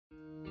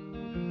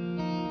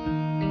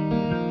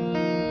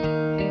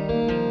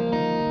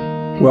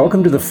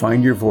Welcome to the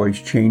Find Your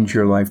Voice, Change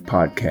Your Life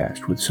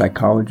podcast with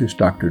psychologist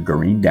Dr.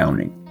 Doreen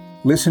Downing.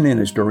 Listen in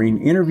as Doreen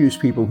interviews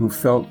people who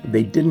felt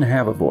they didn't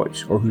have a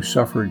voice or who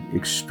suffered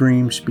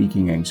extreme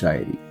speaking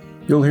anxiety.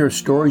 You'll hear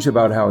stories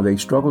about how they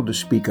struggled to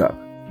speak up,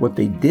 what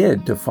they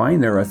did to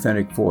find their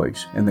authentic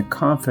voice, and the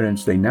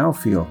confidence they now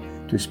feel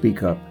to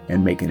speak up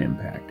and make an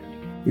impact.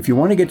 If you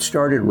want to get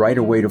started right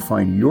away to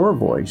find your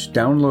voice,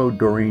 download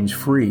Doreen's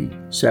free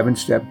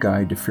 7-step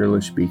guide to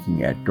fearless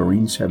speaking at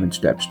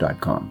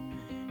doreen7steps.com.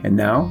 And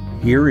now,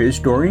 here is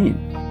Doreen.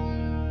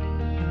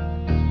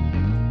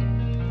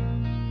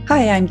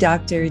 Hi, I'm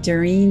Dr.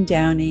 Doreen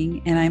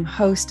Downing, and I'm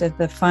host of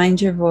the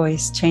Find Your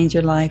Voice, Change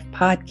Your Life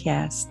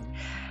podcast.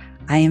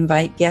 I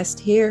invite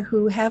guests here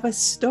who have a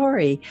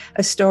story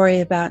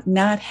about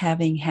not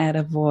having had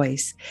a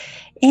voice.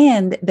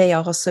 And they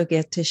also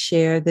get to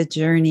share the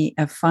journey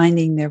of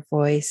finding their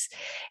voice.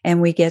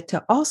 And we get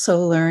to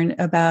also learn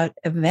about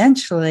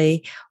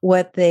eventually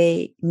what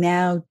they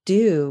now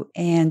do.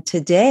 And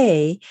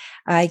today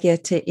I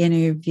get to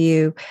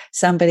interview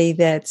somebody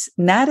that's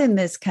not in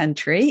this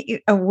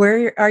country.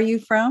 Where are you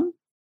from?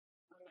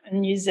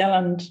 In New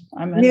Zealand.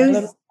 I'm in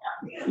a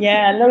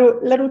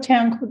little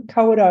town called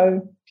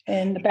Kawerau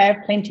in the Bay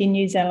of Plenty,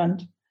 New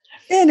Zealand.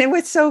 And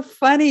what's so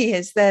funny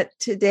is that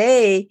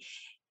today,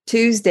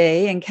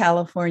 Tuesday in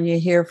California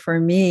here for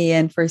me,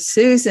 and for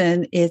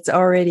Susan, it's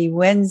already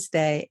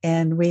Wednesday,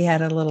 and we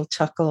had a little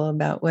chuckle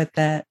about what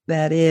that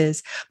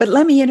is. But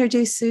let me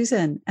introduce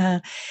Susan.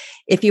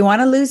 If you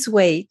want to lose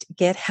weight,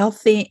 get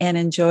healthy, and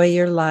enjoy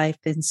your life,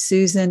 then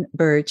Susan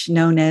Birch,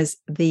 known as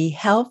the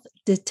Health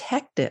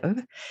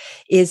Detective,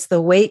 is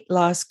the weight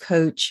loss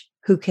coach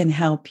who can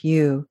help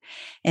you.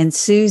 And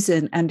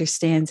Susan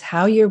understands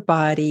how your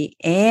body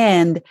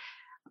and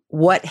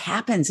what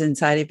happens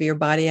inside of your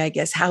body, I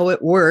guess, how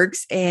it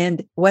works,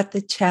 and what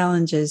the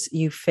challenges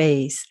you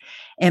face.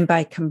 And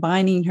by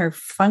combining her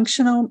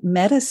functional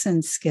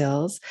medicine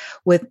skills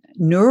with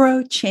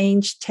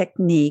neurochange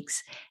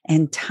techniques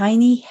and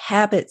tiny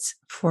habits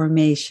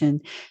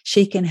formation,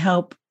 she can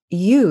help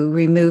you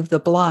remove the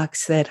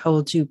blocks that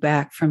hold you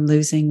back from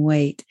losing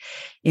weight,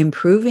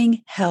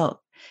 improving health,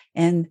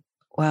 and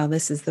wow,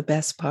 this is the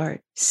best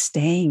part,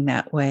 staying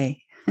that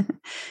way.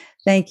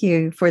 Thank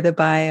you for the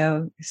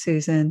bio,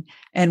 Susan,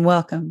 and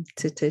welcome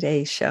to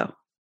today's show.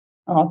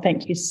 Oh,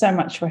 thank you so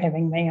much for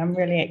having me. I'm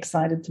really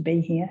excited to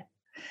be here.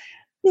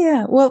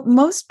 Yeah, well,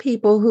 most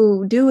people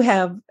who do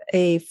have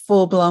a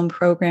full-blown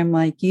program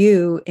like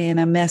you and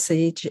a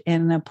message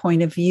and a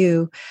point of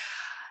view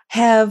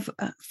have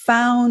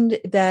found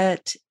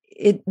that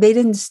they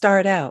didn't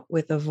start out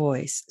with a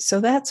voice. So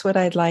that's what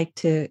I'd like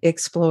to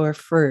explore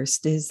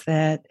first, is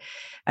that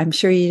I'm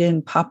sure you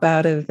didn't pop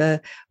out of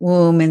the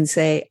womb and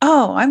say,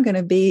 oh, I'm going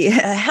to be a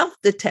health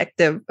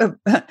detective.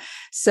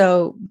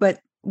 But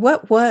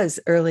what was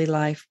early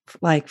life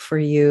like for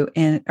you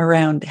and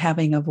around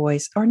having a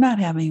voice or not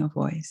having a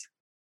voice?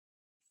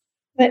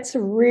 That's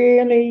a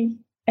really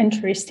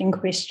interesting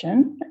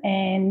question.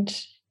 And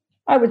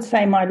I would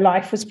say my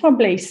life was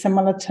probably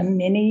similar to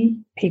many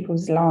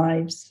people's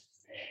lives.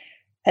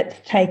 It's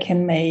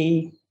taken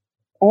me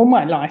all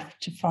my life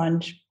to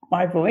find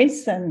my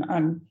voice, and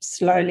I'm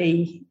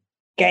slowly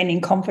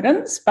gaining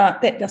confidence,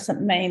 but that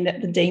doesn't mean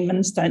that the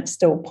demons don't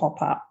still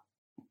pop up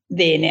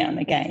there now and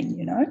again,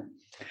 you know.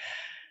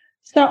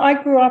 So I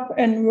grew up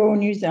in rural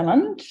New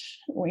Zealand.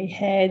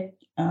 There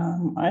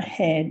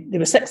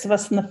were 6 of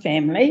us in the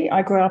family.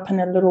 I grew up in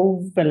a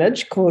little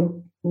village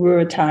called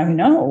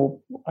Ruatahuna, or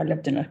I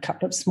lived in a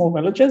couple of small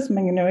villages,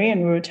 Minganui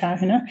and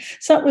Ruatahuna.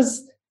 So it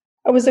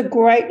was a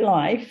great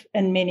life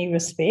in many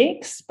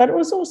respects, but it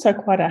was also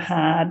quite a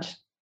hard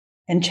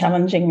and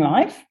challenging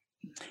life.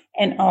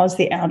 And I was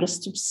the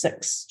eldest of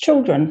 6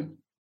 children.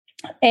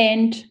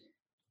 And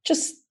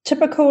just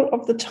typical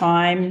of the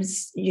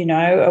times, you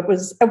know, it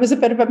was a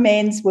bit of a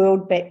man's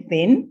world back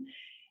then.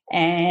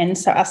 And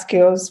so us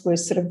girls were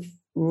sort of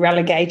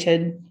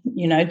relegated,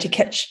 you know, to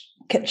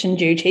kitchen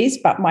duties.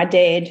 But my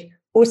dad,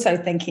 also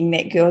thinking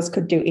that girls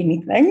could do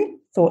anything,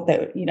 thought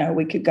that, you know,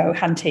 we could go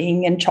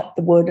hunting and chop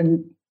the wood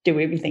and do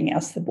everything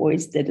else the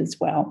boys did as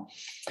well.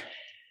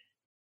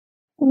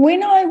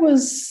 When I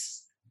was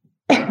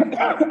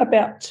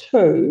about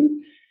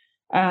 2,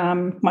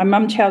 my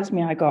mum tells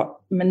me I got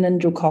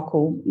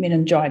meningococcal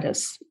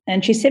meningitis,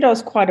 and she said I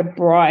was quite a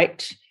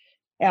bright,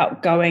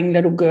 outgoing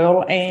little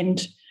girl,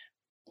 and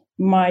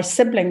my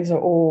siblings are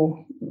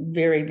all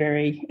very,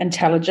 very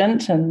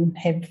intelligent and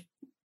have,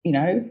 you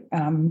know,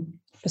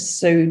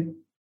 pursued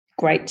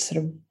great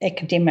sort of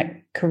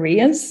academic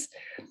careers.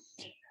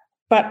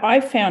 But I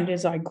found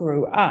as I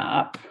grew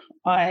up,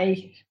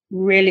 I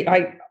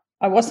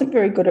wasn't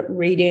very good at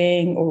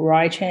reading or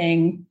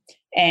writing,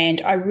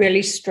 and I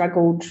really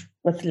struggled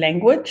with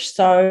language.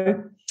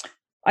 So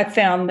I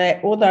found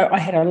that although I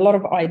had a lot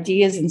of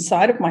ideas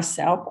inside of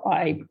myself,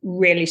 I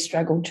really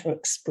struggled to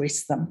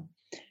express them.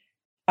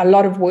 A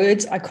lot of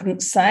words I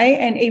couldn't say,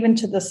 and even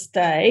to this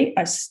day,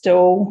 I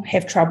still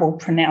have trouble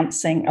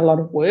pronouncing a lot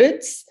of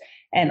words.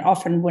 And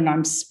often when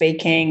I'm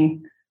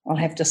speaking, I'll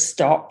have to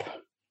stop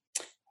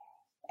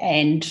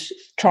and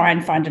try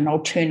and find an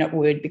alternate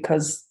word,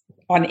 because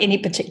on any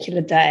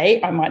particular day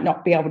I might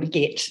not be able to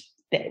get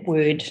that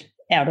word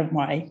out of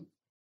my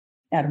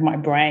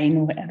brain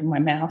or out of my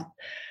mouth,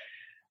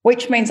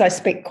 which means I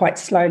speak quite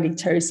slowly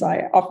too. So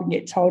I often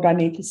get told I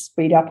need to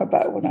speed up a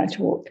bit when I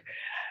talk.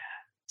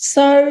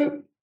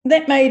 So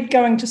that made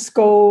going to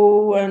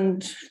school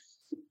and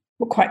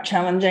quite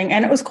challenging.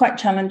 And it was quite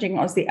challenging.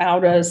 I was the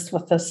eldest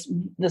with this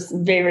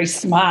very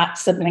smart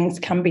siblings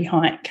coming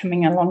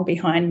along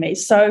behind me.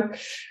 So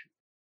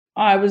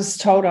I was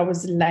told I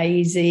was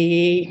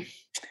lazy.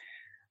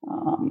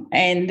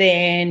 And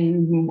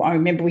then I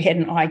remember we had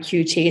an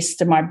IQ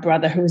test, and my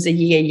brother, who was a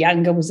year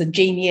younger, was a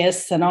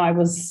genius, and I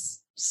was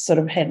sort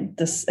of had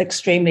this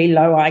extremely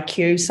low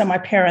IQ. So my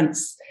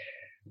parents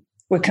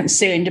were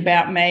concerned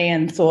about me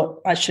and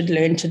thought I should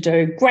learn to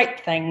do great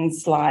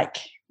things like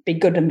be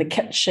good in the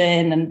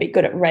kitchen and be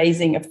good at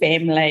raising a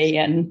family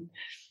and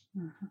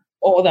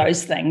all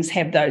those things,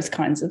 have those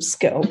kinds of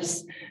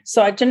skills.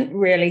 So I didn't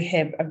really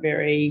have a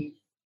very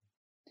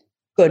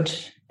good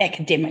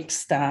academic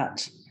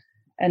start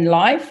in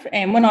life.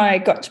 And when I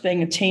got to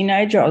being a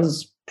teenager, I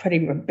was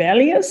pretty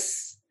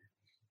rebellious.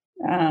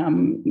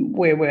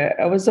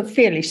 It was a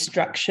fairly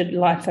structured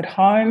life at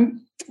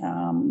home.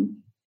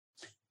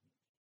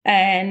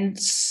 And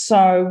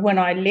so when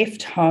I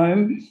left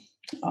home,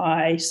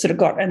 I sort of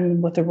got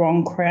in with the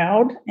wrong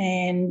crowd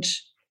and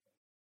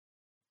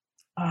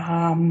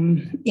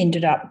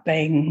ended up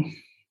being,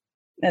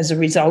 as a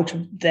result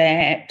of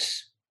that,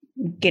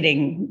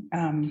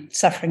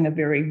 suffering a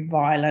very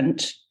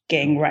violent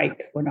gang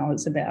rape when I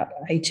was about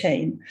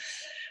 18.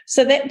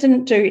 So that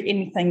didn't do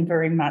anything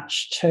very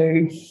much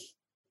to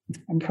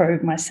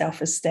improve my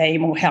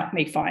self-esteem or help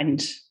me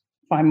find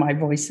my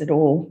voice at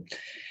all.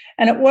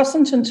 And it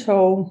wasn't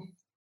until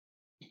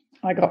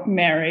I got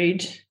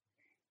married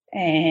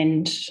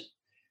and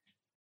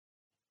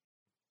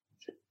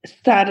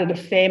started a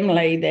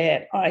family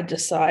that I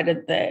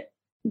decided that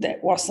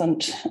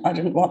I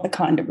didn't want the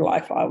kind of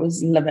life I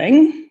was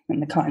living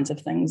and the kinds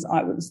of things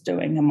I was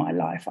doing in my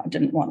life. I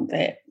didn't want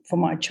that for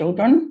my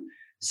children.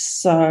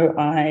 So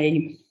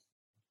I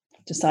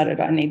decided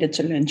I needed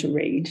to learn to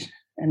read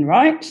and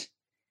write.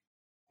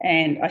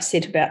 And I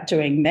set about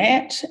doing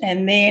that.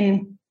 And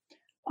then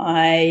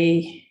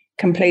I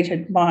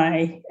completed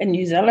in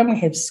New Zealand, we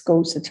have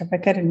school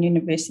certificate and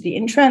university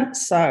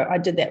entrance. So I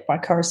did that by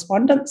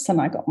correspondence, and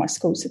I got my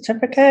school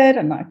certificate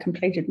and I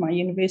completed my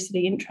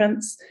university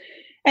entrance.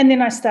 And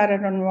then I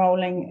started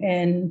enrolling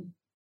in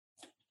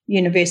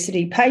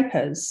university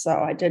papers. So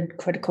I did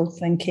critical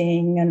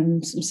thinking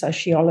and some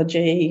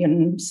sociology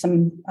and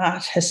some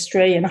art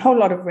history and a whole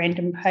lot of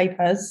random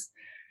papers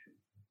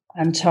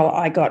until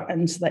I got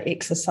into the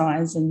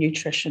exercise and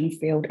nutrition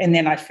field. And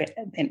then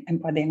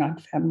by then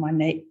I'd found my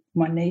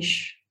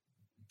niche.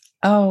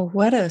 Oh,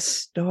 what a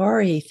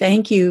story.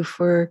 Thank you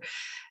for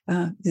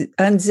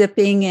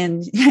unzipping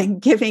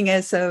and giving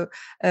us a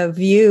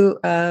view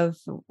of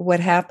what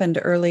happened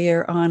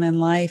earlier on in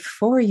life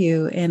for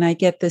you. And I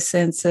get the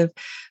sense of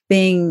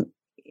being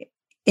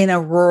in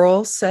a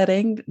rural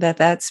setting,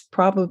 that's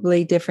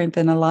probably different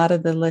than a lot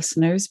of the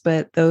listeners,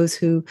 but those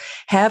who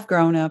have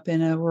grown up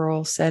in a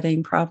rural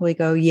setting probably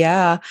go,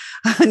 yeah,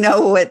 I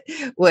know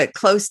what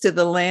close to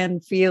the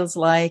land feels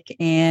like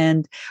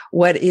and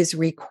what is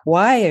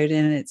required.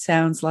 And it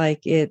sounds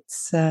like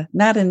it's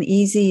not an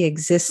easy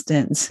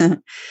existence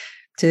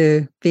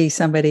to be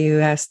somebody who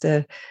has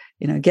to,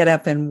 get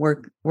up and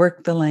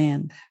work the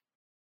land.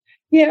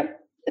 Yeah,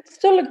 it's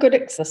still a good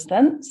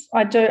existence.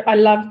 I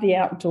love the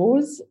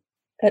outdoors.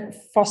 It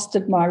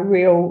fostered my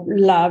real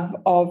love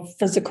of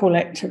physical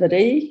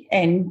activity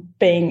and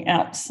being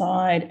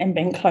outside and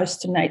being close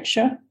to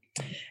nature.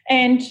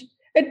 And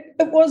it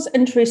was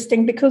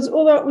interesting because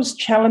although it was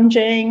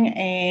challenging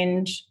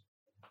and,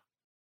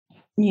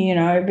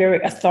 very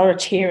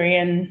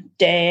authoritarian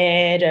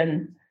dad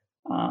and,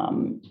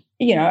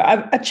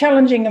 a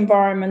challenging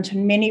environment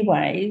in many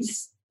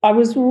ways, I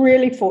was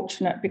really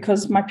fortunate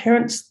because my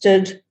parents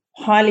did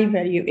highly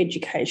value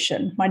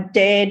education. My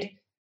dad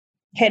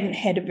hadn't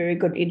had a very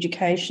good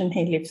education.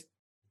 He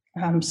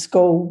left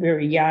school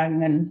very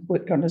young and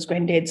worked on his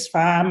granddad's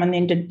farm and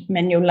then did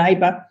manual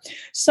labour.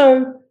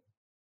 So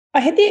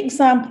I had the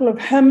example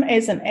of him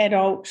as an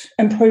adult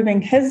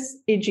improving his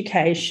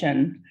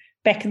education.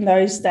 Back in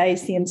those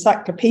days, the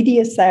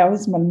encyclopedia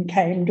salesman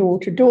came door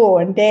to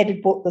door, and Dad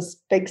had bought this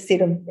big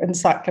set of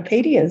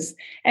encyclopedias,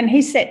 and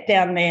he sat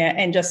down there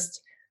and just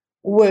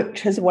worked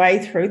his way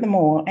through them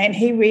all, and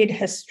he read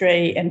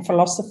history and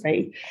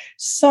philosophy.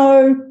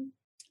 So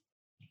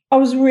I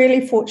was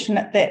really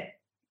fortunate that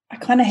I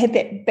kind of had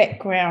that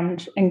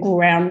background and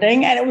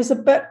grounding, and it was a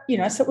bit,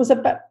 so it was a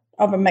bit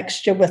of a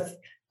mixture with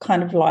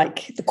kind of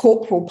like the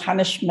corporal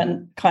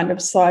punishment kind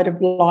of side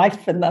of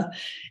life and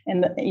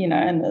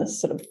the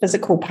sort of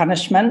physical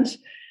punishment,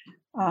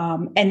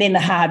 and then the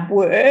hard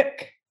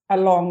work,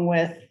 along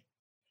with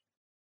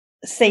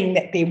seeing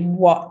that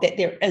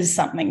there is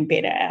something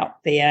better out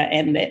there,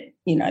 and that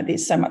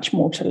there's so much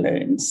more to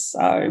learn.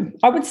 So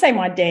I would say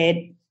my dad,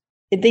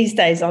 these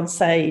days, I'd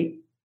say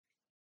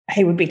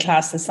he would be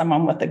classed as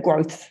someone with a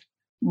growth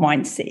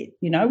mindset,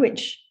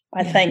 which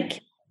I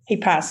think he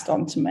passed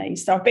on to me.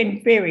 So I've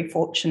been very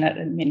fortunate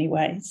in many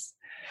ways.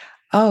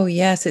 Oh,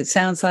 yes. It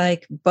sounds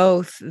like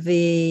both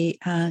the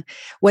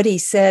what he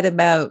said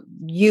about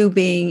you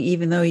being,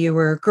 even though you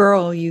were a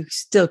girl, you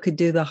still could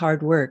do the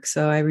hard work.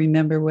 So I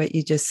remember what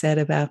you just said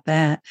about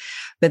that.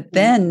 But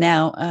then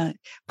now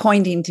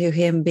pointing to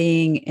him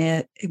being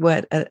a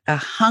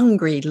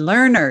hungry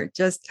learner,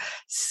 just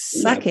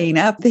sucking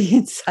up the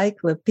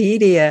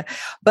encyclopedia.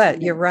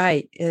 But you're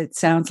right. It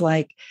sounds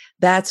like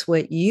that's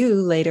what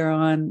you later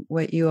on,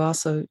 what you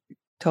also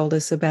told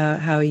us about,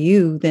 how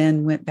you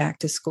then went back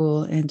to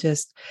school and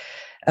just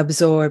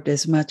absorbed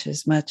as much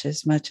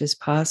as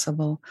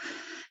possible.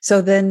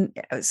 So then,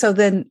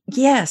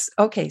 yes.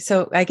 Okay.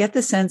 So I get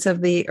the sense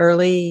of the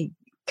early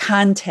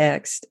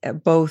context,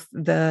 both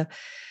the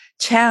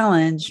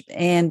challenge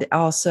and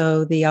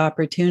also the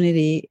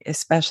opportunity,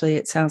 especially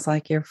it sounds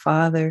like your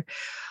father,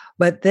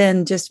 but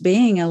then just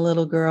being a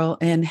little girl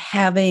and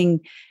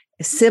having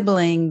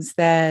siblings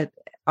that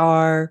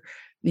are,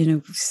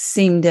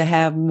 seem to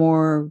have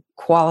more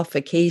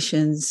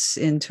qualifications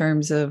in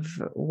terms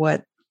of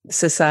what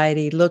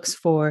society looks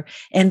for,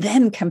 and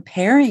then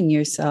comparing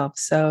yourself.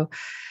 So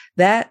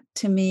that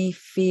to me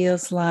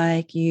feels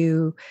like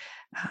you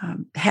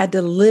had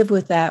to live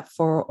with that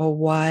for a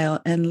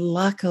while. And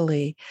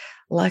luckily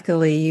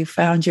you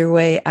found your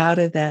way out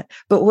of that.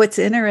 But what's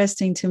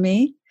interesting to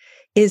me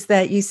is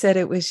that you said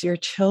it was your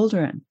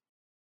children.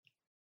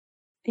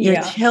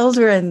 Your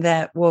children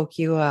that woke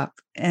you up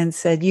and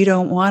said you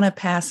don't want to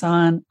pass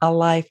on a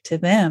life to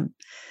them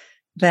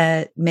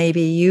that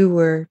maybe you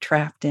were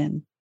trapped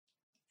in.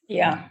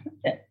 Yeah,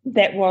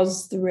 that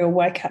was the real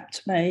wake up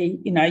to me.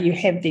 You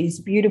have these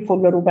beautiful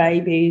little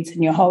babies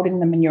and you're holding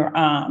them in your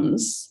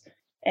arms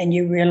and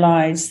you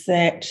realize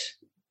that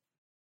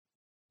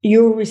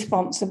you're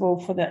responsible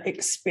for the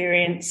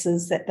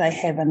experiences that they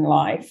have in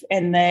life,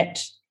 and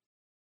that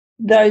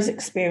those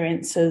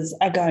experiences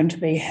are going to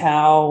be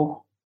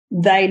how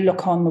they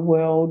look on the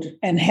world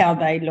and how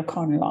they look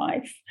on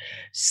life.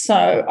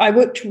 So I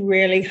worked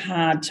really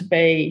hard to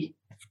be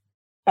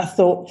a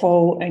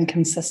thoughtful and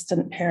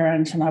consistent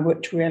parent, and I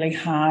worked really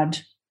hard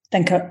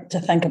to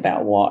think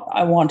about what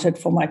I wanted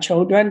for my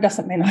children.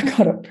 Doesn't mean I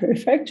got it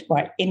perfect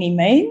by any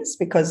means,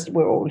 because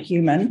we're all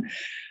human,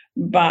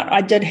 but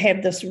I did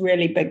have this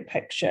really big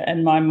picture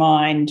in my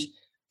mind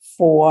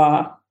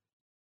for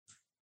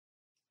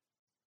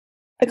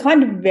the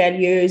kind of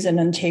values and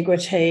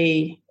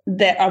integrity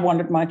that I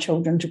wanted my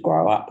children to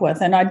grow up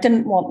with. And I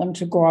didn't want them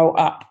to grow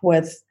up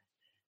with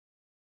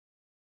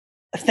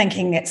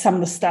thinking that some of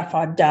the stuff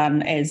I'd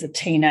done as a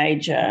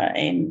teenager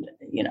and,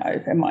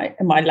 in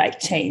my late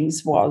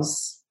teens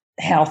was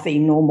healthy,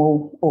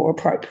 normal, or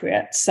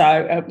appropriate. So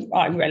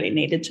I really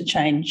needed to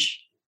change.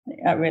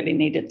 I really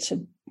needed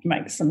to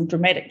make some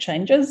dramatic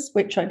changes,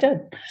 which I did.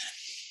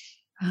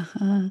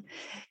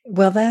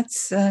 Well,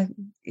 that's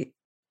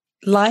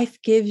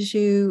life gives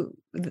you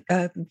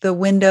the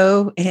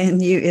window,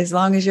 and you, as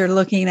long as you're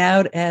looking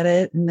out at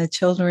it, and the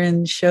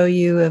children show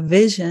you a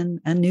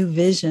new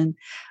vision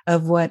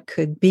of what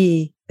could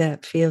be,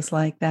 that feels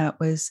like that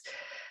was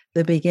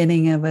the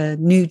beginning of a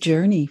new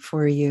journey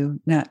for you,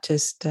 not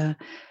just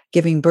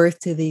giving birth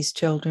to these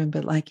children,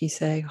 but like you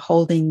say,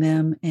 holding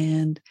them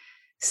and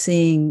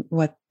seeing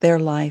what their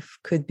life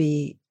could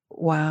be.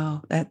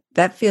 Wow.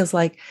 That feels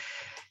like,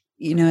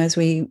 as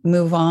we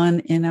move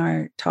on in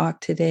our talk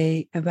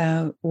today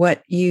about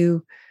what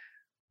you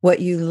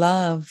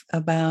love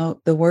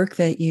about the work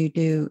that you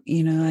do,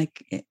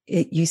 like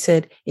you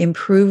said,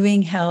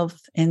 improving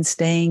health and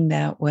staying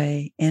that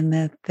way. And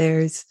that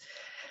there's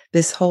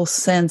this whole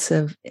sense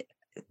of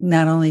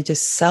not only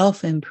just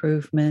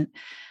self-improvement,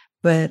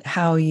 but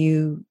how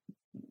you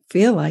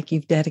feel like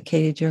you've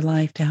dedicated your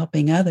life to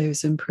helping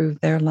others improve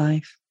their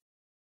life.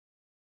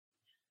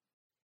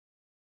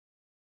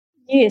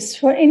 Yes,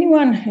 for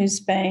anyone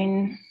who's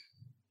been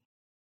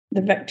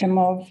the victim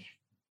of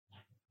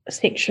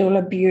sexual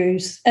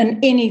abuse in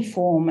any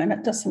form, and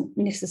it doesn't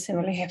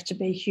necessarily have to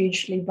be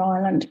hugely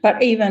violent,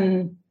 but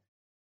even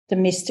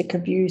domestic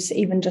abuse,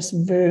 even just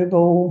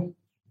verbal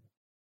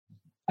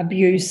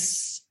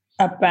abuse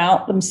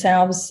about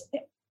themselves,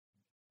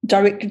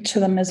 directed to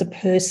them as a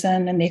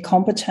person and their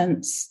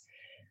competence,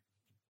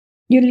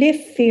 you're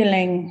left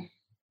feeling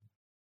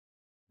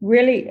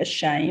really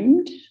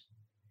ashamed.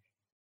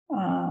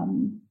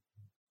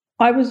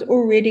 I was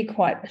already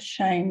quite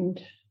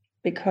ashamed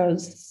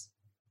because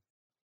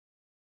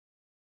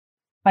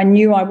I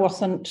knew I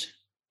wasn't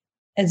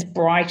as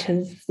bright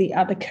as the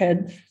other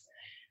kids.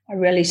 I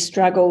really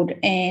struggled,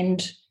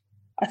 and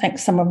I think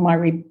some of my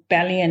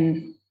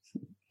rebellion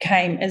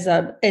came as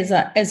a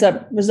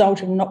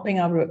result of not being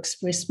able to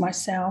express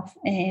myself,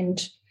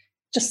 and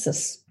just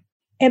this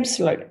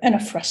absolute inner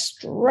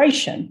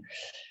frustration,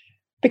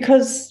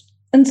 because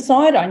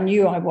inside I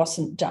knew I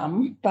wasn't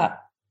dumb,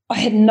 but I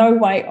had no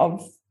way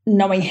of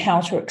knowing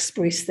how to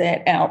express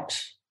that out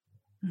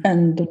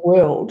in the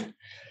world.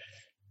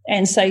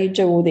 And so you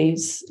do all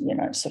these,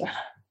 sort of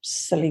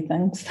silly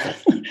things.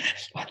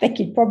 I think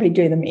he'd probably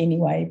do them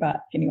anyway,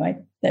 but anyway,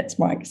 that's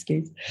my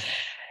excuse.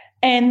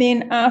 And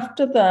then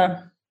after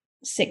the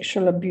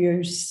sexual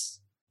abuse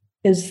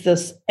is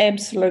this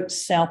absolute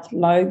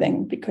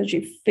self-loathing, because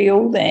you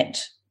feel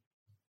that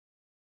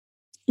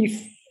you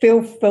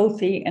feel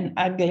filthy and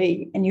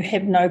ugly and you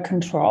have no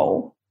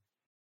control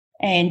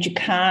and you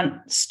can't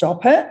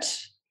stop it.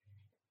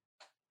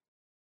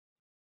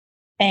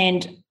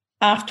 And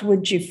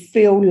afterwards you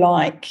feel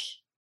like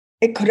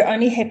it could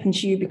only happen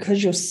to you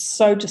because you're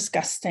so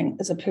disgusting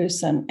as a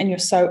person and you're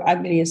so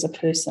ugly as a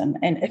person.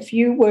 And if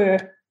you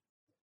were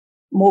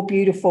more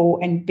beautiful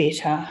and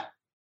better,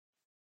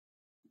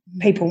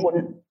 people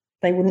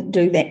wouldn't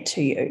do that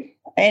to you.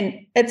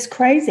 And it's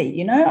crazy,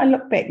 you know. I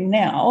look back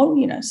now,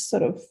 you know,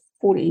 sort of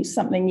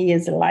 40-something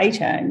years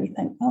later, and you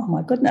think, oh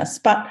my goodness.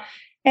 But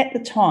at the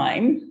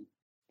time,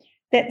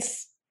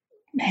 that's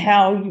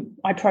how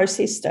I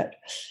processed it.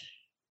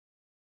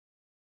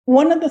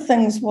 One of the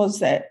things was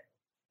that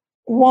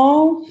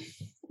while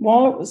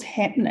it was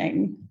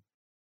happening,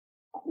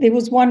 there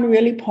was one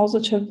really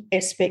positive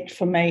aspect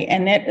for me,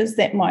 and that is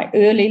that my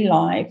early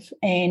life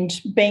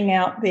and being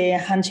out there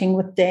hunting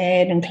with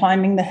Dad and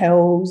climbing the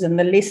hills and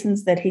the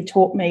lessons that he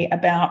taught me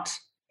about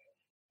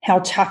how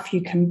tough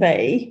you can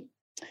be,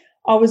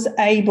 I was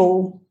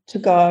able to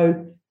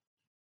go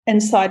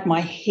inside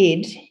my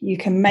head, you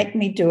can make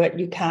me do it,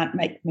 you can't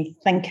make me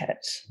think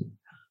it.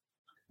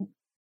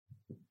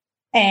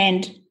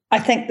 And I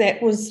think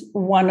that was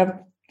one of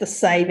the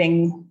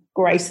saving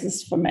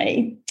graces for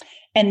me.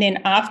 And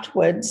then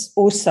afterwards,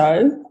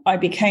 also, I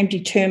became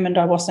determined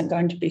I wasn't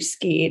going to be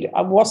scared.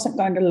 I wasn't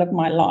going to live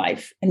my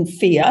life in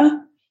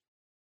fear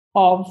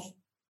of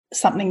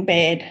something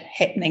bad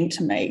happening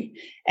to me.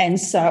 And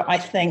so I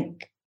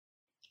think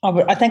I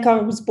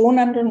was born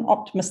under an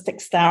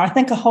optimistic star. I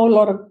think a whole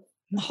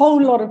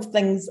lot of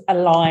things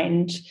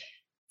aligned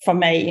for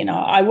me. You know,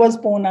 I was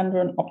born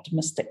under an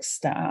optimistic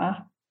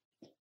star.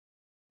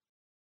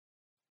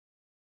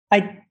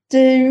 I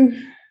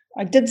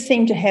did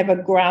seem to have a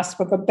grasp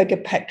of a bigger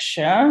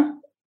picture,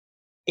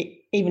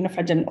 even if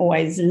I didn't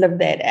always live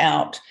that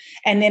out.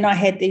 And then I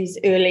had these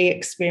early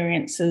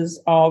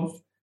experiences of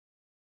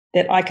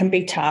that I can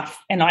be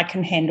tough and I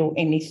can handle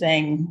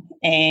anything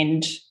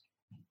and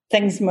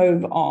things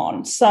move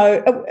on.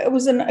 So it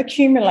was an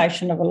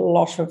accumulation of a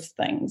lot of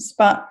things.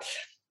 But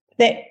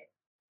that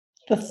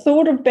the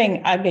thought of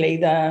being ugly,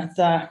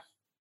 the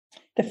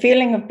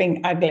feeling of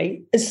being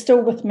ugly is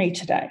still with me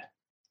today.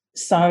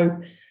 So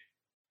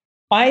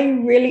I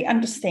really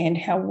understand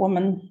how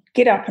women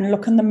get up and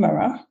look in the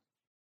mirror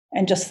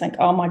and just think,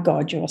 oh my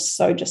God, you're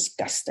so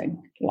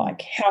disgusting.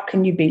 Like, how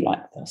can you be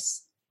like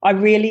this? I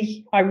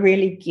really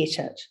get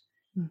it,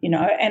 you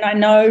know. And I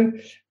know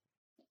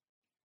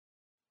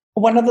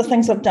one of the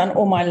things I've done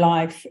all my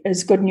life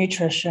is good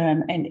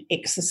nutrition and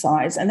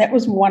exercise. And that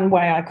was one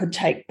way I could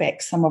take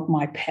back some of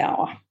my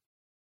power,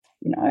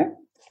 you know.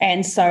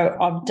 And so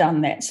I've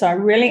done that. So I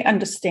really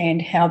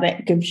understand how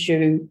that gives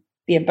you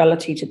the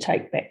ability to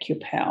take back your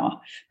power.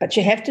 But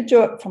you have to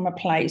do it from a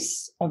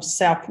place of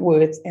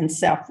self-worth and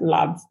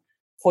self-love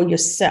for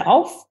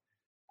yourself,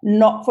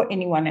 not for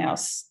anyone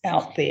else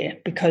out there,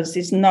 because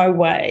there's no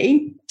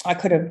way I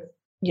could have,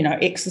 you know,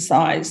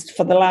 exercised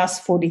for the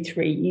last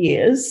 43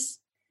 years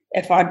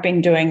if I'd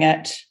been doing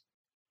it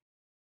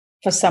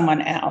for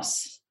someone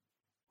else.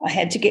 I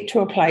had to get to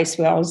a place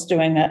where I was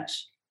doing it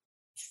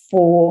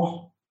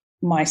for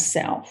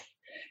myself.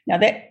 Now,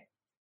 that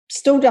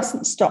still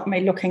doesn't stop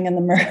me looking in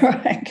the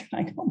mirror and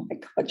going, oh my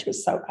God, you're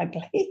so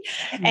ugly.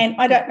 And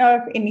I don't know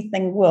if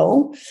anything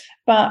will,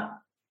 but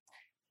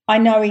I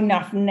know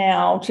enough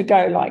now to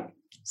go like,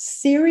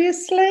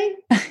 seriously?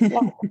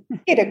 Like,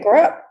 get a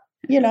grip,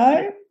 you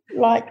know?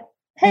 Like,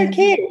 who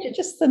cares? You're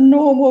just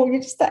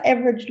you're just the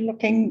average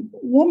looking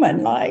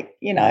woman. Like,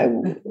 you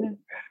know,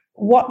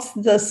 what's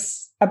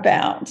this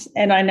about?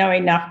 And I know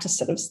enough to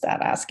sort of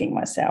start asking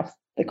myself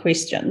the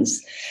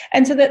questions.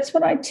 And so that's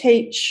what I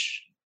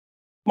teach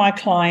my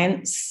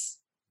clients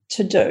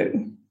to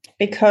do,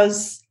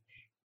 because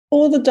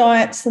all the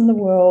diets in the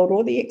world,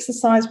 all the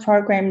exercise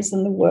programs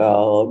in the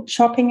world,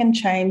 chopping and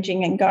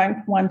changing and going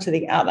from one to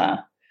the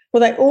other, well,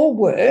 they all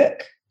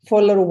work for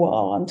a little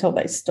while until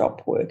they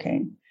stop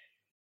working.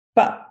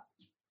 But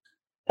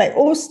they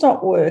all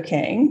stop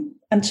working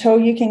until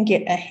you can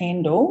get a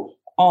handle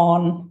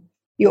on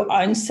your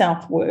own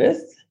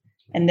self-worth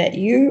and that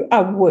you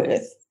are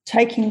worth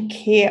taking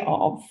care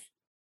of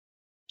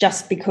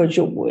just because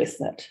you're worth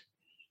it.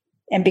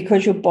 And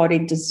because your body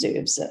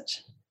deserves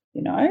it,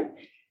 you know.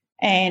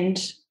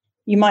 And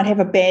you might have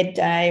a bad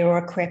day or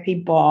a crappy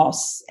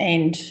boss,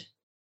 and,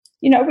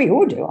 you know, we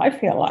all do. I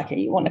feel like it.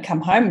 You want to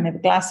come home and have a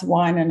glass of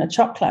wine and a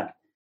chocolate.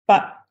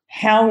 But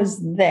how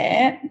is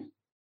that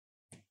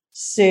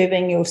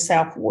serving your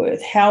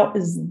self-worth? How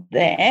is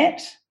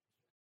that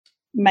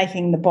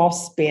making the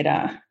boss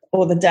better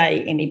or the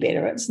day any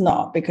better? It's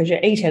not, because you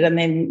eat it and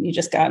then you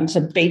just go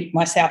into beat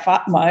myself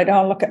up mode.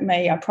 Oh, look at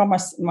me. I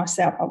promised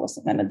myself I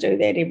wasn't going to do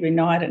that every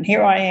night. And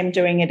here I am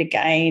doing it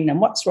again. And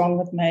what's wrong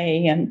with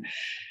me? And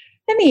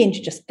in the end,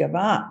 you just give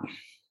up.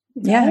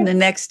 Yeah, and the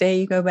next day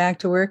you go back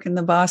to work and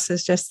the boss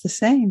is just the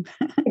same.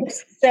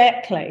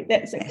 Exactly.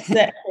 That's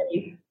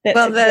exactly.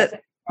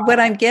 What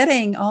I'm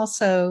getting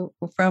also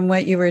from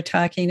what you were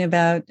talking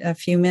about a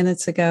few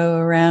minutes ago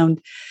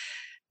around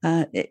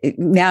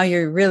now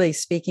you're really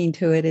speaking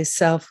to it is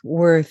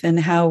self-worth and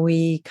how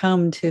we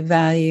come to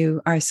value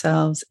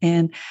ourselves.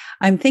 And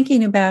I'm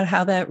thinking about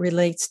how that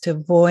relates to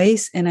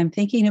voice. And I'm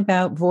thinking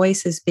about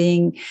voice as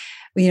being,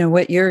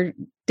 what you're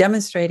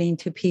demonstrating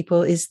to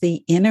people is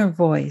the inner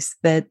voice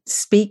that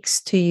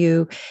speaks to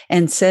you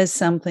and says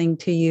something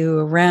to you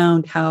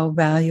around how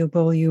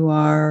valuable you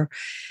are.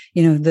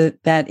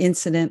 That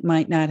incident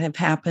might not have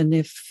happened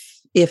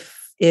if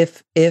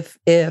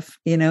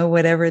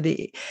whatever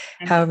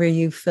however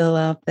you fill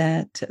out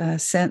that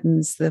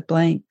sentence, the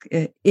blank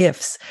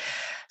ifs.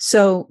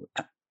 So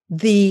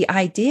the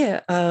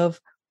idea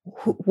of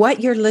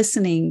what you're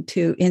listening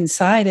to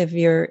inside of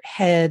your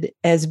head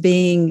as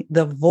being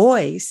the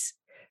voice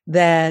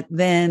that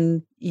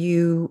then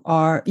you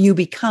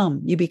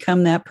become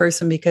that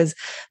person, because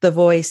the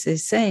voice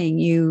is saying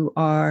you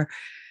are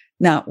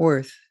not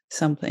worth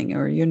something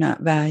or you're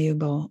not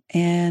valuable.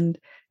 And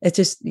it's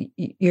just,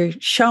 you're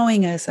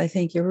showing us, I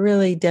think you're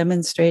really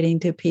demonstrating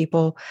to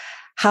people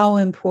how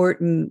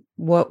important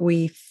what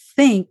we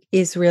think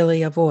is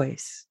really a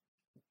voice.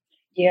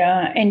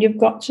 Yeah, and you've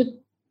got to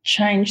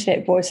change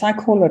that voice. I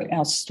call it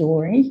our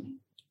story.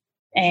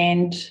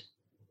 And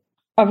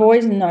I've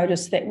always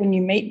noticed that when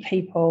you meet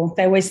people,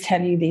 they always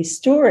tell you their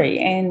story.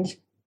 And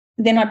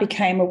then I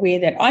became aware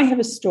that I have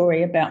a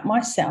story about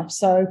myself.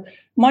 So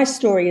my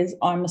story is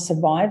I'm a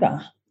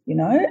survivor,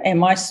 and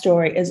my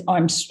story is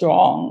I'm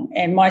strong,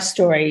 and my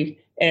story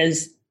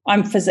is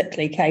I'm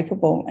physically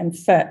capable and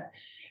fit.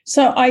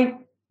 So I'm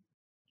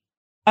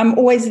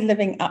always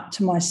living up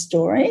to my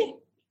story,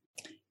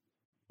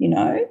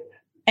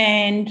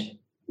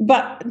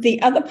 but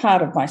the other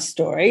part of my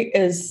story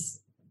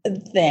is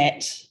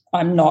that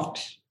I'm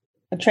not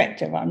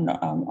attractive. I'm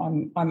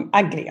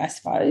ugly, I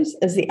suppose,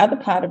 is the other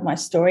part of my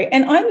story.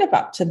 And I live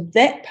up to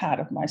that part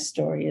of my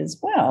story as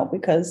well,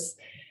 because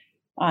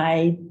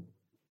I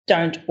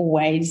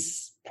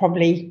always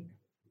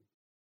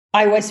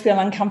feel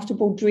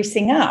uncomfortable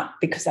dressing up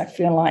because I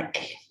feel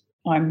like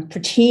I'm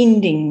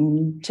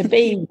pretending to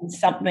be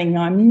something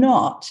I'm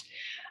not.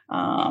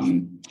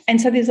 And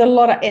so there's a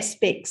lot of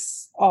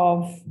aspects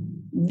of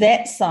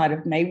that side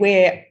of me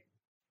where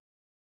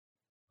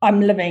I'm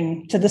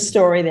living to the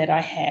story that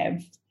I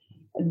have,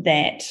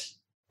 that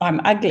I'm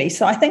ugly.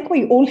 So I think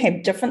we all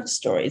have different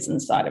stories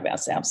inside of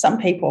ourselves. Some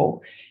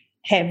people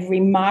have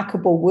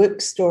remarkable work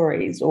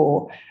stories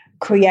or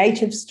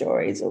creative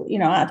stories or,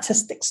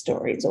 artistic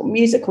stories or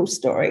musical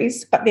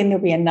stories, but then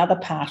there'll be another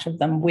part of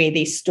them where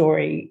their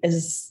story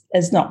is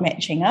not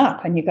matching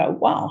up. And you go,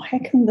 wow, how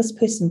can this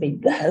person be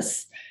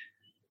this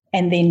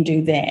and then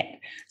do that?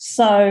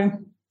 So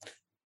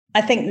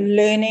I think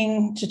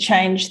learning to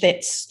change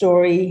that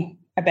story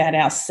about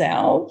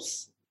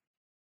ourselves,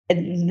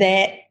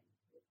 that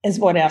is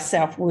what our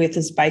self-worth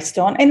is based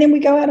on. And then we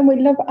go out and we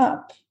live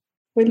up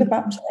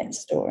to that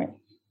story.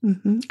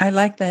 Mm-hmm. I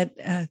like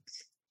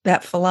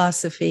that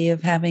philosophy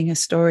of having a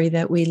story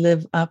that we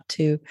live up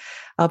to.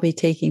 I'll be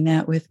taking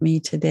that with me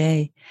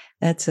today.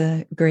 That's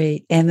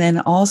great. And then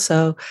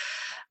also,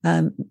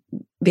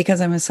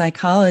 because I'm a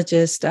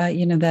psychologist,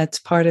 that's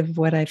part of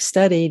what I've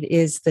studied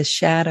is the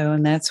shadow.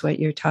 And that's what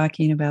you're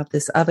talking about,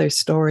 this other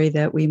story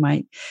that we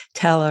might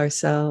tell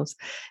ourselves.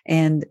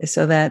 And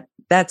so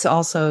that's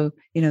also,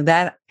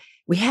 that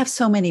we have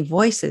so many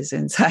voices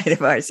inside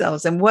of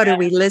ourselves, and what are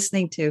we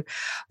listening to?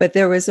 But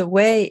there was a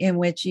way in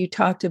which you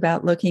talked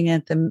about looking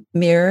at the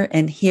mirror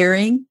and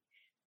hearing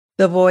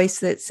the voice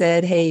that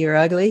said, hey, you're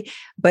ugly.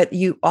 But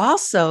you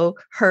also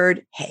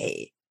heard,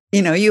 hey,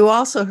 you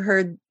also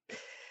heard,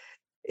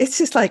 it's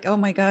just like, oh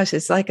my gosh,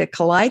 it's like a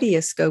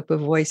kaleidoscope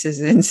of voices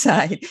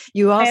inside.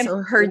 You also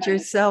heard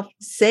yourself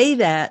say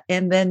that.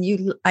 And then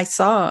I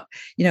saw,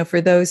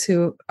 for those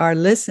who are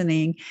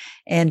listening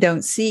and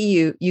don't see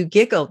you, you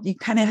giggled. You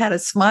kind of had a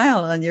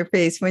smile on your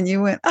face when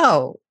you went,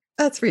 oh,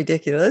 that's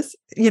ridiculous.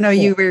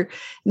 You were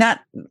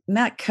not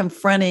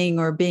confronting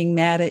or being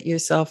mad at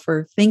yourself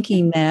for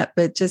thinking that,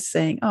 but just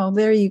saying, oh,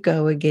 there you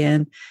go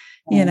again.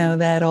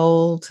 That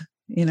old,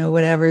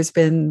 whatever's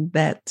been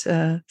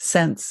that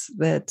sense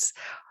that's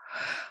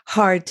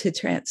hard to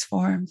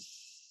transform.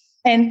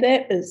 And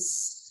that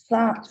is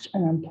such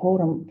an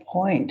important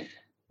point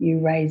you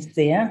raised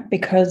there,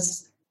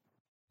 because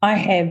I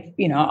have,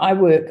 I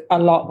work a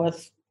lot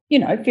with,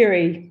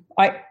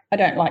 I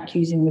don't like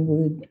using the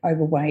word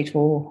overweight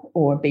or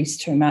obese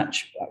too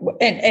much.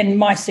 In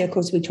my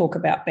circles, we talk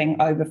about being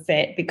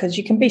overfat, because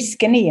you can be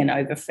skinny and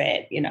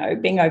overfat.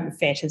 Being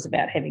overfat is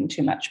about having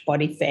too much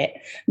body fat,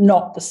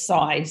 not the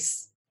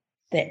size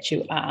that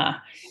you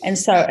are. And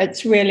so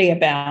it's really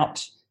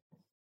about,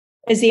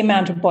 is the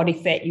amount of body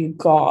fat you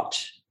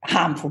got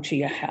harmful to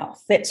your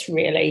health? That's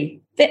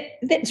really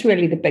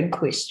the big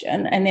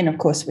question. And then, of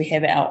course, we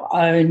have our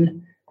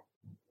own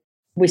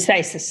we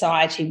say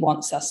society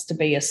wants us to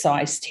be a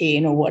size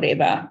 10 or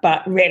whatever,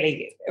 but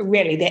really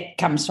that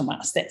comes from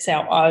us. That's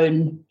our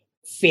own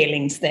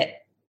feelings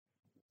that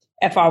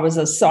if I was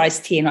a size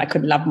 10, I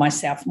could love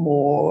myself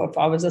more. If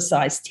I was a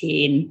size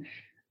 10,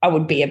 I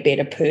would be a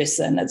better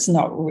person. It's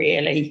not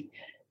really,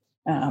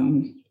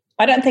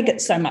 I don't think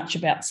it's so much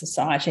about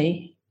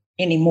society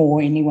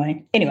anymore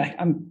anyway. Anyway,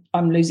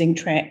 I'm losing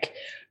track.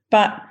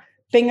 But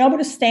being able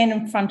to stand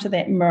in front of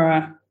that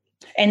mirror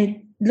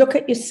and look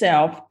at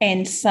yourself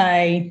and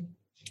say,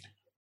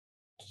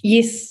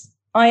 yes,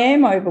 I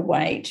am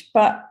overweight,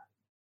 or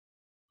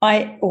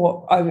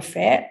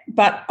overfat,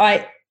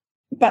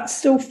 but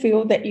still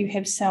feel that you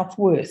have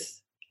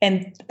self-worth.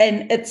 And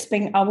it's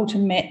being able to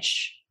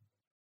match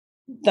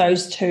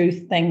those two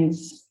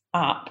things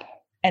up.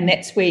 And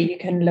that's where you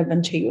can live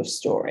into your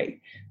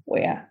story,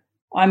 where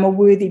I'm a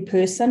worthy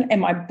person and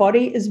my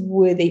body is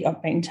worthy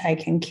of being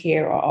taken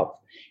care of.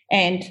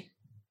 And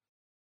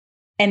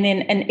then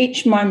in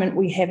each moment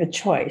we have a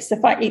choice.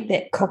 If I eat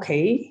that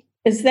cookie,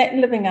 is that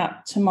living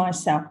up to my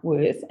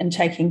self-worth and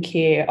taking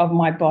care of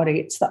my body?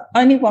 It's the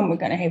only one we're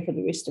going to have for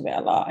the rest of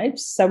our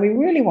lives. So we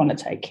really want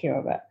to take care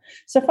of it.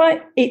 So if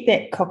I eat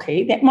that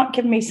cookie, that might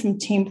give me some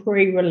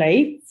temporary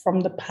relief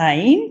from the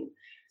pain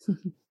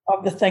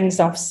of the things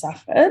I've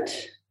suffered.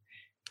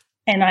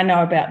 And I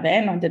know about that,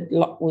 and I did a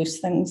lot worse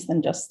things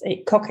than just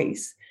eat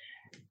cookies.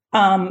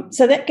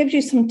 So that gives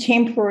you some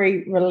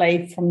temporary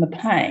relief from the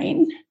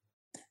pain,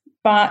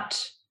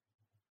 but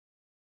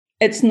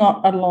it's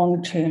not a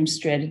long-term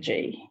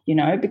strategy,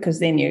 because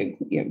then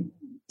you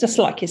just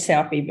like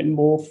yourself even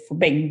more for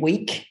being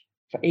weak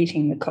for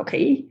eating the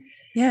cookie.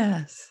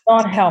 Yes.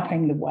 Not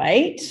helping the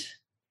weight.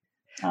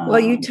 Well,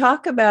 you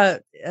talk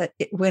about,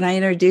 when I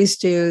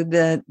introduced you,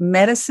 the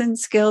medicine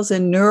skills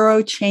and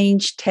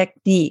neurochange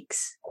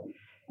techniques.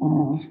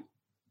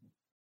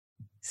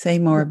 Say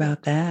more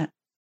about that.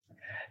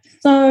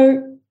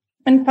 So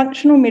in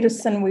functional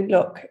medicine, we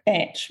look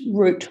at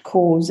root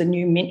cause, and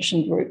you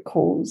mentioned root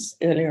cause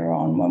earlier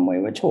on when we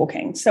were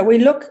talking. So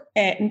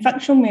in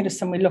functional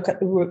medicine, we look at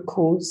the root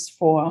cause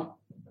for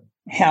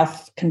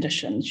health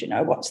conditions.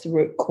 What's the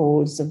root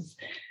cause of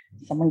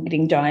someone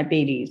getting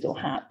diabetes or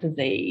heart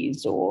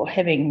disease or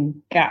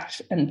having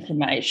gut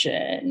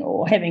inflammation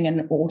or having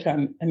an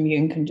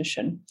autoimmune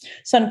condition.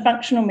 So in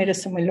functional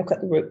medicine, we look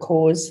at the root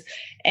cause,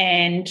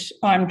 and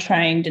I'm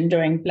trained in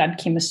doing blood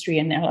chemistry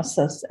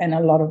analysis and a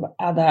lot of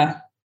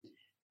other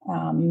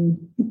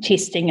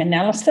testing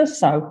analysis.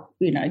 So,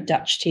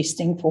 Dutch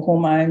testing for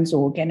hormones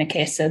or organic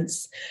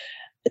acids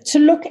to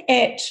look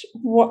at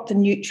what the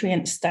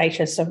nutrient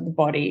status of the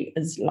body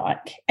is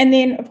like. And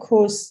then, of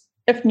course,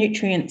 if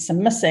nutrients are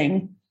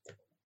missing,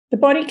 the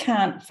body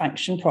can't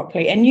function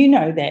properly. And you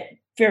know that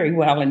very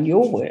well in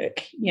your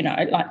work,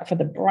 like for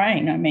the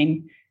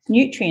brain.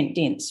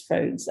 Nutrient-dense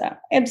foods are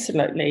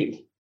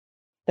absolutely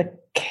the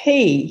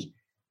key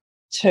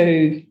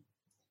to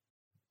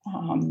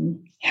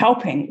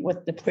helping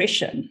with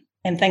depression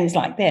and things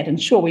like that.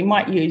 And sure, we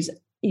might use,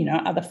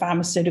 other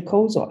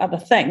pharmaceuticals or other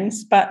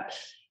things, but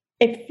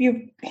if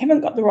you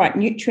haven't got the right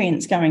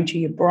nutrients going to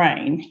your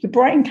brain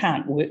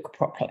can't work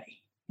properly.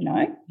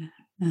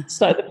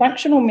 So the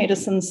functional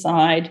medicine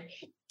side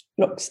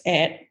looks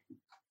at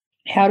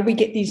how do we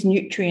get these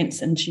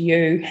nutrients into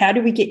you? How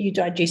do we get you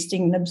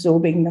digesting and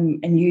absorbing them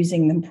and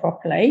using them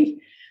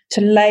properly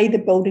to lay the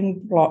building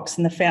blocks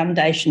and the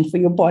foundation for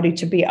your body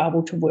to be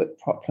able to work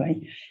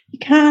properly? You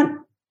can't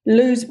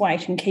lose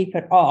weight and keep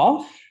it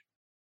off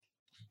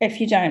if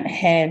you don't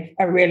have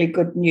a really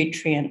good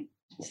nutrient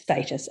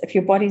status. If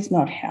your body's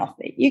not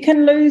healthy, you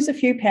can lose a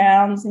few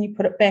pounds and you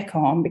put it back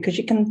on because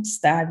you can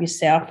starve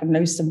yourself and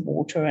lose some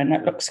water and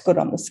it looks good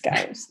on the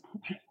scales.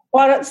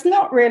 But it's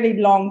not really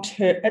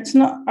long-term. It's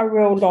not a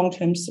real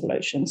long-term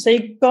solution. So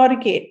you've got to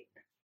get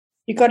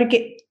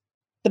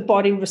the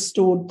body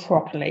restored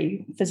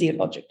properly,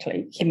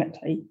 physiologically,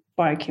 chemically,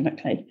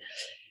 biochemically.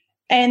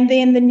 And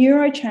then the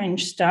neurochange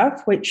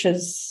stuff, which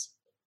is,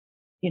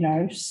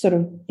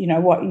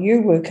 what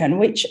you work in,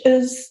 which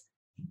is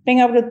being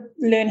able to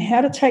learn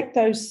how to take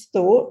those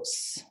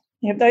thoughts.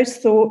 You have those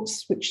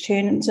thoughts which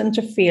turns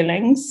into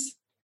feelings.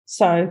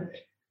 So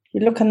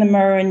you look in the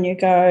mirror and you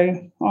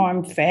go, oh,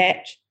 I'm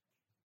fat.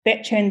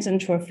 That turns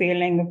into a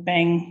feeling of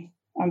being,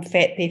 I'm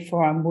fat,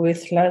 therefore I'm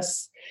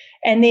worthless.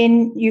 And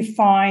then you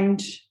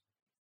find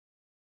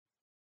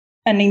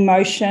an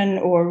emotion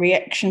or a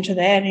reaction to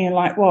that, and you're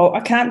like, well,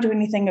 I can't do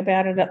anything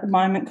about it at the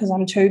moment because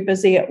I'm too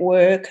busy at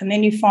work. And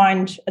then you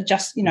find a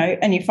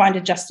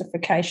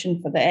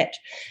justification for that.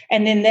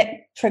 And then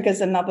that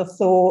triggers another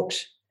thought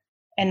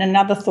and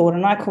another thought.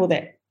 And I call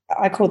that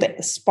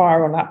the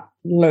spiral up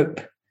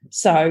loop.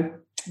 So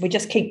we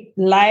just keep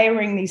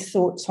layering these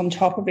thoughts on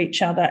top of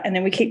each other, and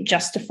then we keep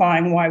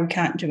justifying why we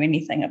can't do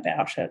anything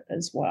about it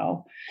as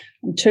well.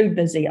 I'm too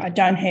busy. I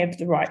don't have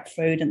the right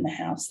food in the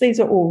house. These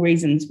are all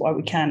reasons why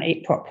we can't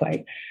eat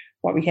properly,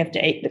 why we have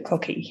to eat the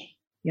cookie,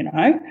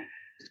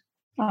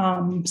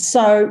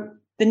 So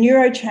the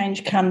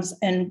neurochange comes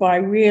in by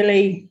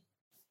really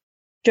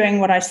doing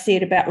what I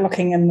said about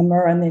looking in the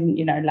mirror and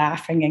then,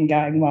 laughing and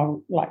going,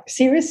 well, like,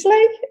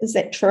 seriously, is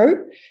that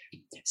true?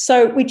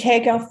 So we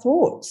tag our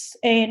thoughts,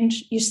 and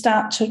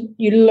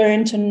you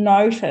learn to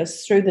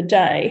notice through the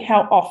day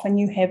how often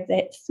you have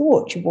that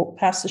thought. You walk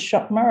past the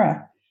shop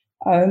mirror,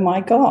 oh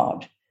my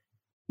God.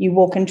 You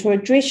walk into a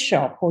dress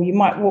shop, or you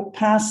might walk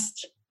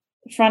past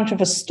the front of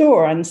a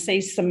store and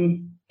see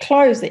some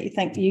clothes that you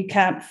think you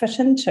can't fit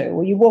into,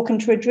 or you walk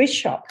into a dress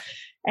shop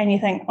and you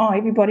think, oh,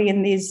 everybody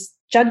in there's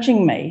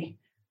judging me.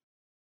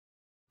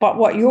 But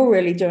what you're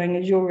really doing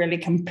is you're really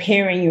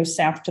comparing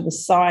yourself to the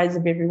size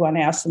of everyone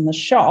else in the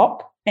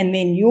shop, and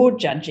then you're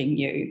judging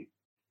you.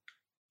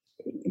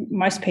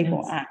 Most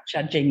people aren't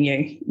judging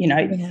you.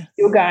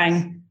 You're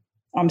going,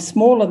 I'm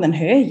smaller than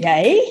her.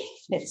 Yay,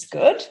 that's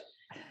good.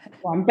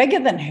 Well, I'm bigger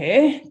than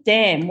her.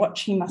 Damn, what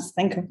she must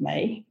think of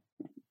me.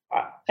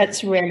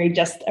 It's really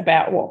just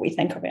about what we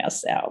think of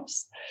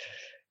ourselves.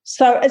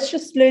 So it's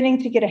just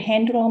learning to get a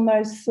handle on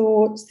those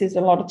thoughts. There's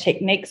a lot of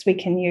techniques we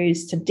can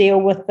use to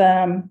deal with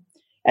them.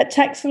 It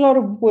takes a lot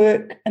of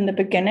work in the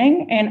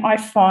beginning, and I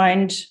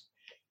find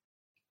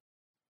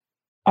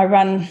I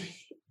run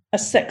a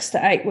 6 to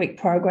 8 week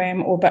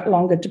program, or a bit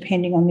longer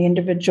depending on the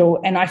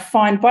individual, and I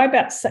find by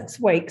about 6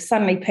 weeks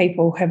suddenly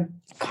people have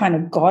kind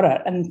of got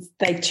it, and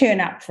they turn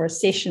up for a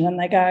session and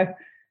they go,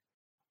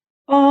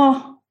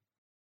 oh,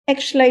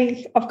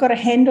 actually I've got a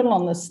handle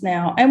on this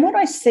now. And what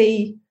I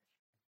see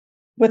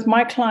with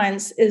my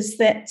clients is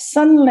that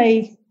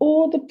suddenly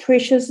all the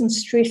pressures and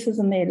stresses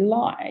in their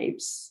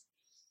lives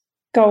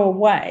go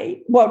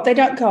away. Well, they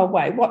don't go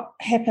away. What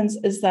happens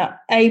is they're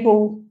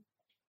able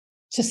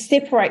to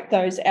separate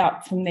those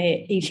out from their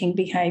eating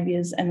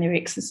behaviours and their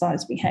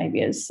exercise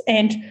behaviours.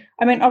 And,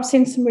 I mean, I've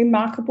seen some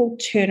remarkable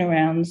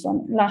turnarounds.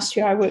 Last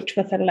year I worked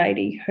with a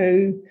lady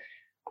who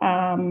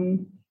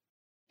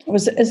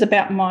is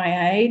about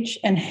my age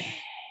and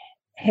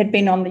had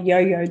been on the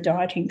yo-yo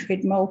dieting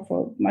treadmill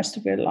for most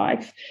of her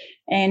life,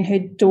 and her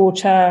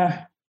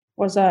daughter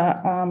was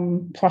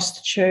a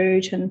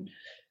prostitute and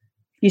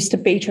used to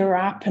beat her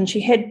up, and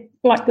she had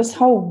like this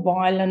whole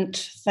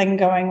violent thing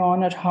going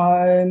on at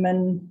home,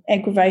 and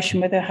aggravation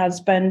with her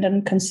husband,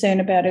 and concern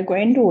about her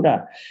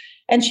granddaughter.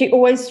 And she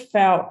always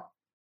felt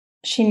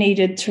she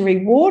needed to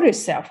reward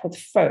herself with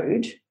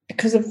food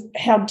because of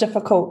how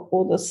difficult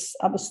all this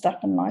other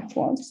stuff in life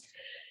was.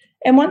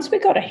 And once we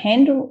got a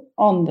handle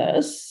on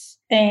this,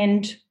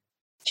 and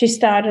she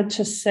started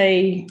to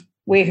see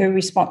where her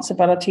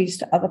responsibilities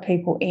to other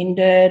people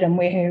ended and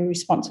where her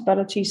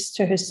responsibilities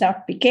to herself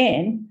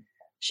began,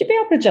 she'd be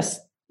able to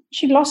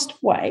she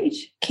lost weight,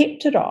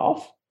 kept it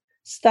off,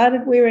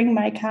 started wearing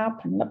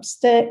makeup and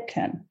lipstick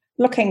and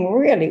looking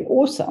really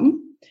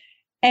awesome,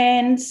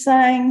 and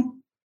saying,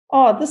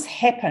 oh, this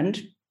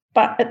happened,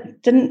 but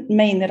it didn't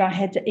mean that I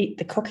had to eat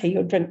the cookie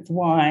or drink the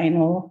wine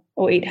or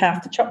eat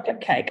half the chocolate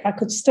cake. I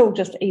could still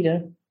just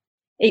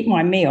eat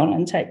my meal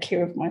and take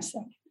care of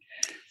myself.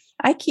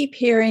 I keep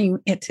hearing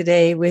it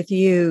today with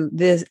you,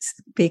 this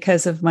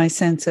because of my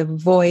sense of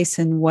voice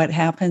and what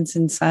happens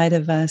inside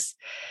of us,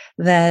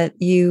 that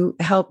you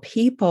help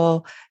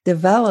people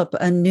develop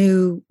a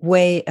new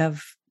way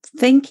of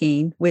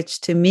thinking,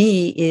 which to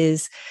me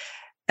is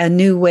a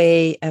new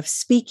way of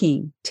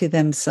speaking to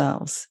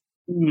themselves.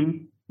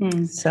 Mm-hmm.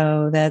 Mm.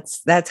 So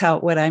that's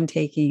what I'm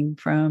taking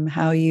from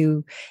how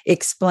you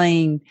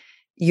explain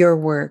your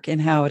work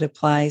and how it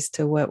applies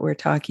to what we're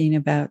talking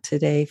about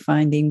today,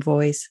 finding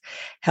voice,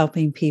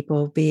 helping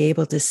people be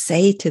able to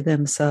say to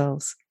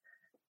themselves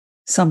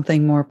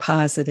something more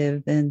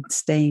positive than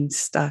staying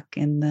stuck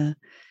in the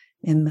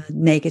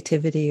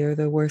negativity or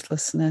the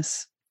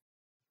worthlessness.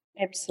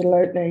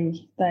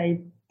 Absolutely.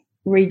 They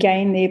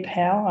regain their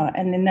power,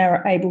 and then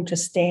they're able to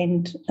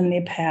stand in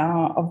their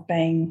power of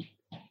being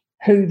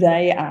who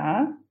they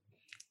are.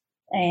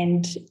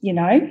 And,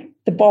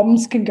 the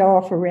bombs can go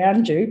off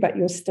around you, but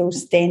you're still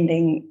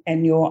standing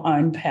in your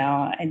own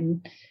power.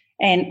 And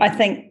I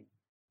think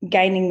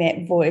gaining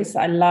that voice,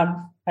 I love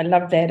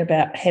that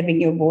about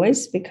having your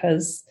voice,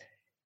 because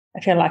I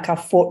feel like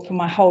I've fought for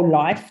my whole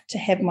life to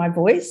have my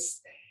voice.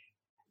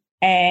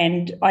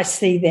 And I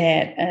see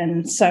that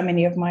in so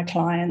many of my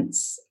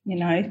clients,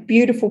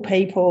 beautiful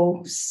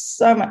people,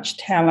 so much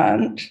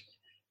talent.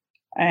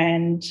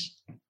 And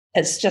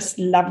it's just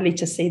lovely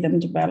to see them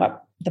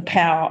develop the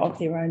power of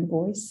their own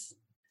voice.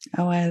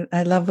 Oh,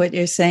 I love what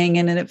you're saying.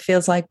 And it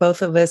feels like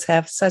both of us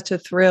have such a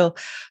thrill,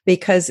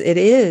 because it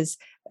is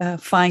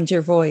find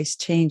your voice,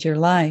 change your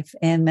life.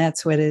 And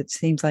that's what it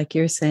seems like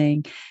you're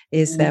saying,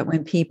 is that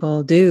when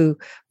people do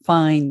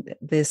find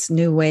this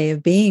new way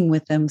of being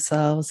with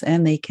themselves,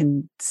 and they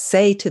can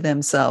say to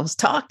themselves,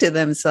 talk to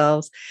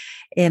themselves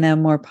in a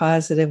more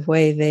positive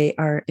way, they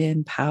are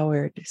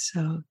empowered.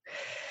 So,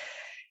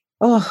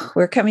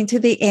 we're coming to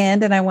the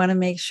end, and I want to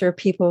make sure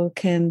people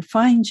can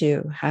find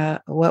you.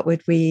 What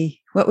would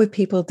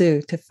people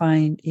do to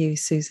find you,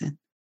 Susan?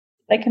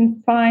 They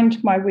can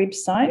find my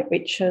website,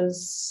 which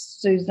is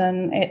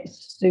Susan at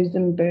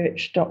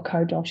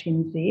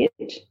susanbirch.co.nz.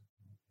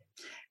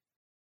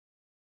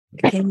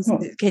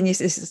 Can you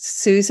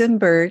Susan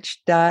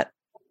Birch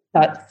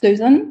So it's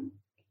Susan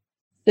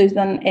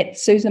at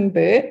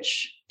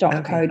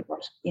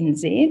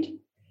susanbirch.co.nz.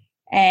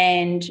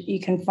 And you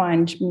can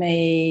find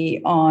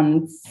me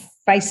on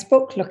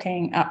Facebook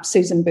looking up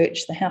Susan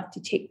Birch, the Health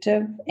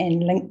Detective,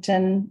 and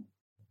LinkedIn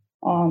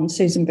on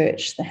Susan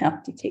Birch, the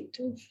Health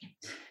Detective.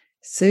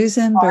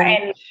 Susan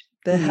Birch,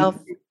 the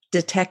Health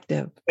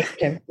Detective.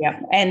 Yeah.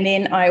 And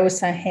then I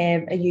also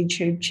have a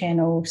YouTube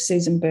channel,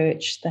 Susan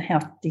Birch, the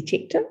Health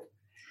Detective.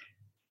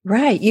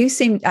 Right.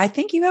 I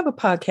think you have a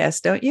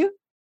podcast, don't you?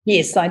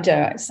 Yes, I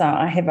do. So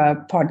I have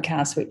a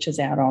podcast which is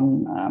out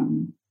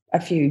on a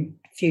few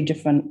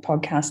different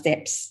podcast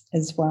apps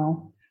as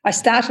well. I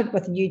started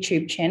with a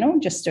YouTube channel,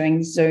 just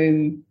doing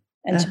Zoom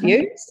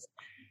interviews.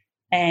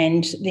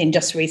 And then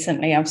just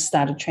recently I've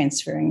started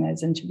transferring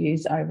those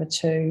interviews over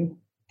to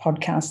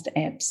podcast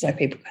apps so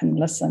people can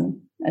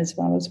listen as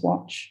well as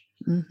watch.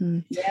 Mm-hmm.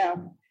 Yeah.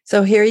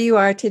 So here you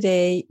are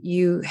today.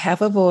 You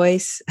have a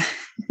voice.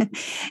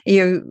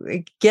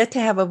 You get to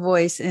have a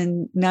voice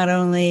and not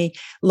only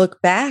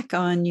look back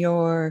on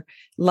your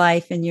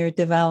life and your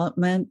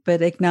development,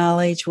 but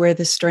acknowledge where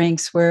the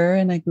strengths were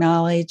and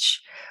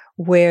acknowledge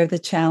where the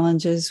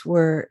challenges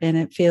were. And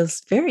it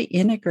feels very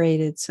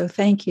integrated. So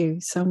thank you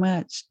so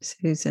much,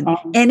 Susan.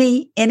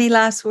 Any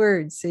last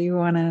words that you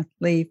want to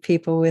leave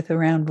people with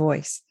around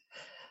voice?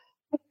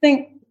 I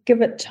think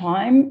give it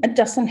time. It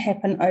doesn't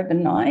happen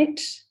overnight.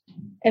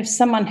 If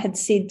someone had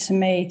said to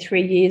me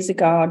 3 years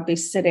ago I'd be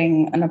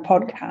sitting in a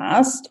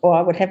podcast or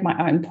I would have my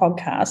own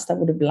podcast, I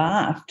would have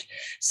laughed.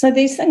 So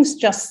these things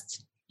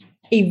just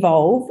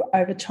evolve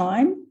over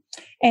time.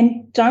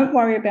 And don't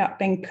worry about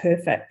being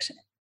perfect.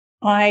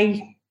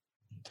 If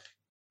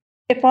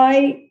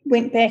I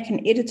went back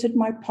and edited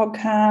my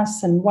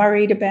podcasts and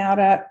worried about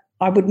it,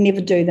 I would never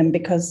do them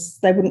because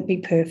they wouldn't be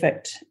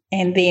perfect.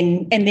 And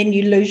then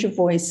you lose your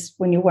voice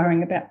when you're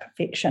worrying about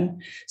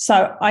perfection.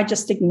 So I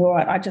just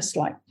ignore it. I just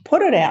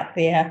put it out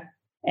there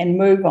and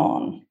move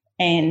on.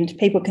 And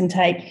people can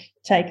take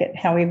it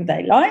however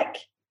they like,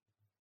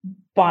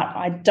 but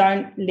I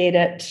don't let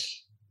it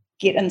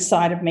get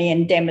inside of me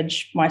and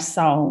damage my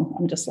soul.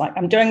 I'm just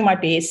I'm doing my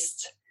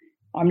best.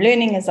 I'm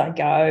learning as I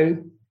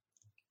go,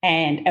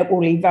 and it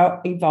will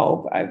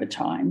evolve over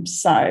time.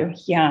 So,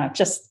 yeah,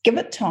 just give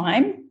it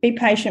time. Be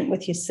patient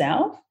with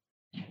yourself.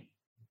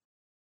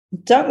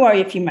 Don't worry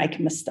if you make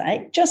a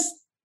mistake. Just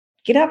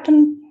get up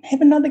and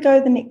have another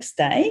go the next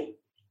day.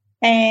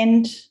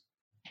 And,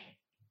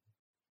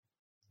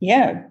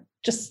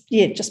 just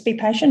be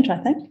patient, I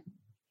think.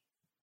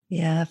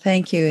 Yeah,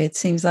 thank you. It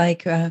seems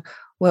like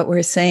what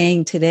we're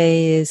saying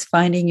today is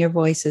finding your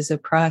voice is a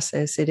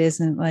process. It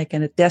isn't like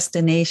a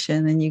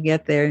destination and you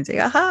get there and say,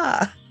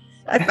 aha,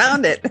 I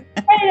found it.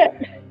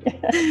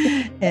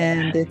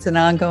 And it's an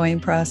ongoing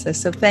process.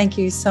 So thank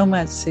you so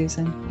much,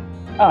 Susan.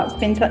 Oh, it's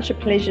been such a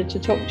pleasure to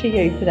talk to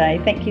you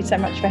today. Thank you so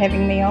much for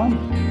having me on.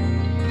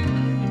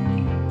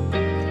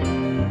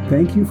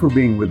 Thank you for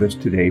being with us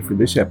today for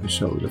this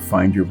episode of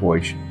Find Your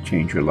Voice,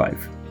 Change Your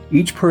Life.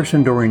 Each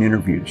person during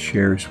interviews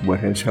shares what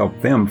has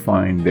helped them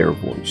find their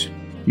voice.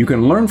 You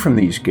can learn from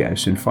these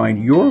guests and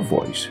find your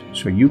voice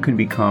so you can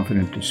be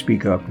confident to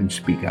speak up and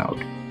speak out.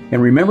 And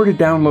remember to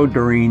download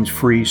Doreen's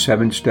free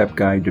 7-step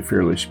guide to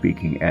fearless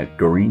speaking at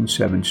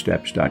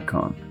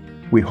doreen7steps.com.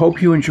 We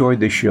hope you enjoyed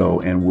the show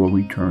and will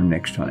return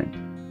next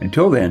time.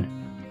 Until then,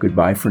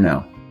 goodbye for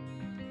now.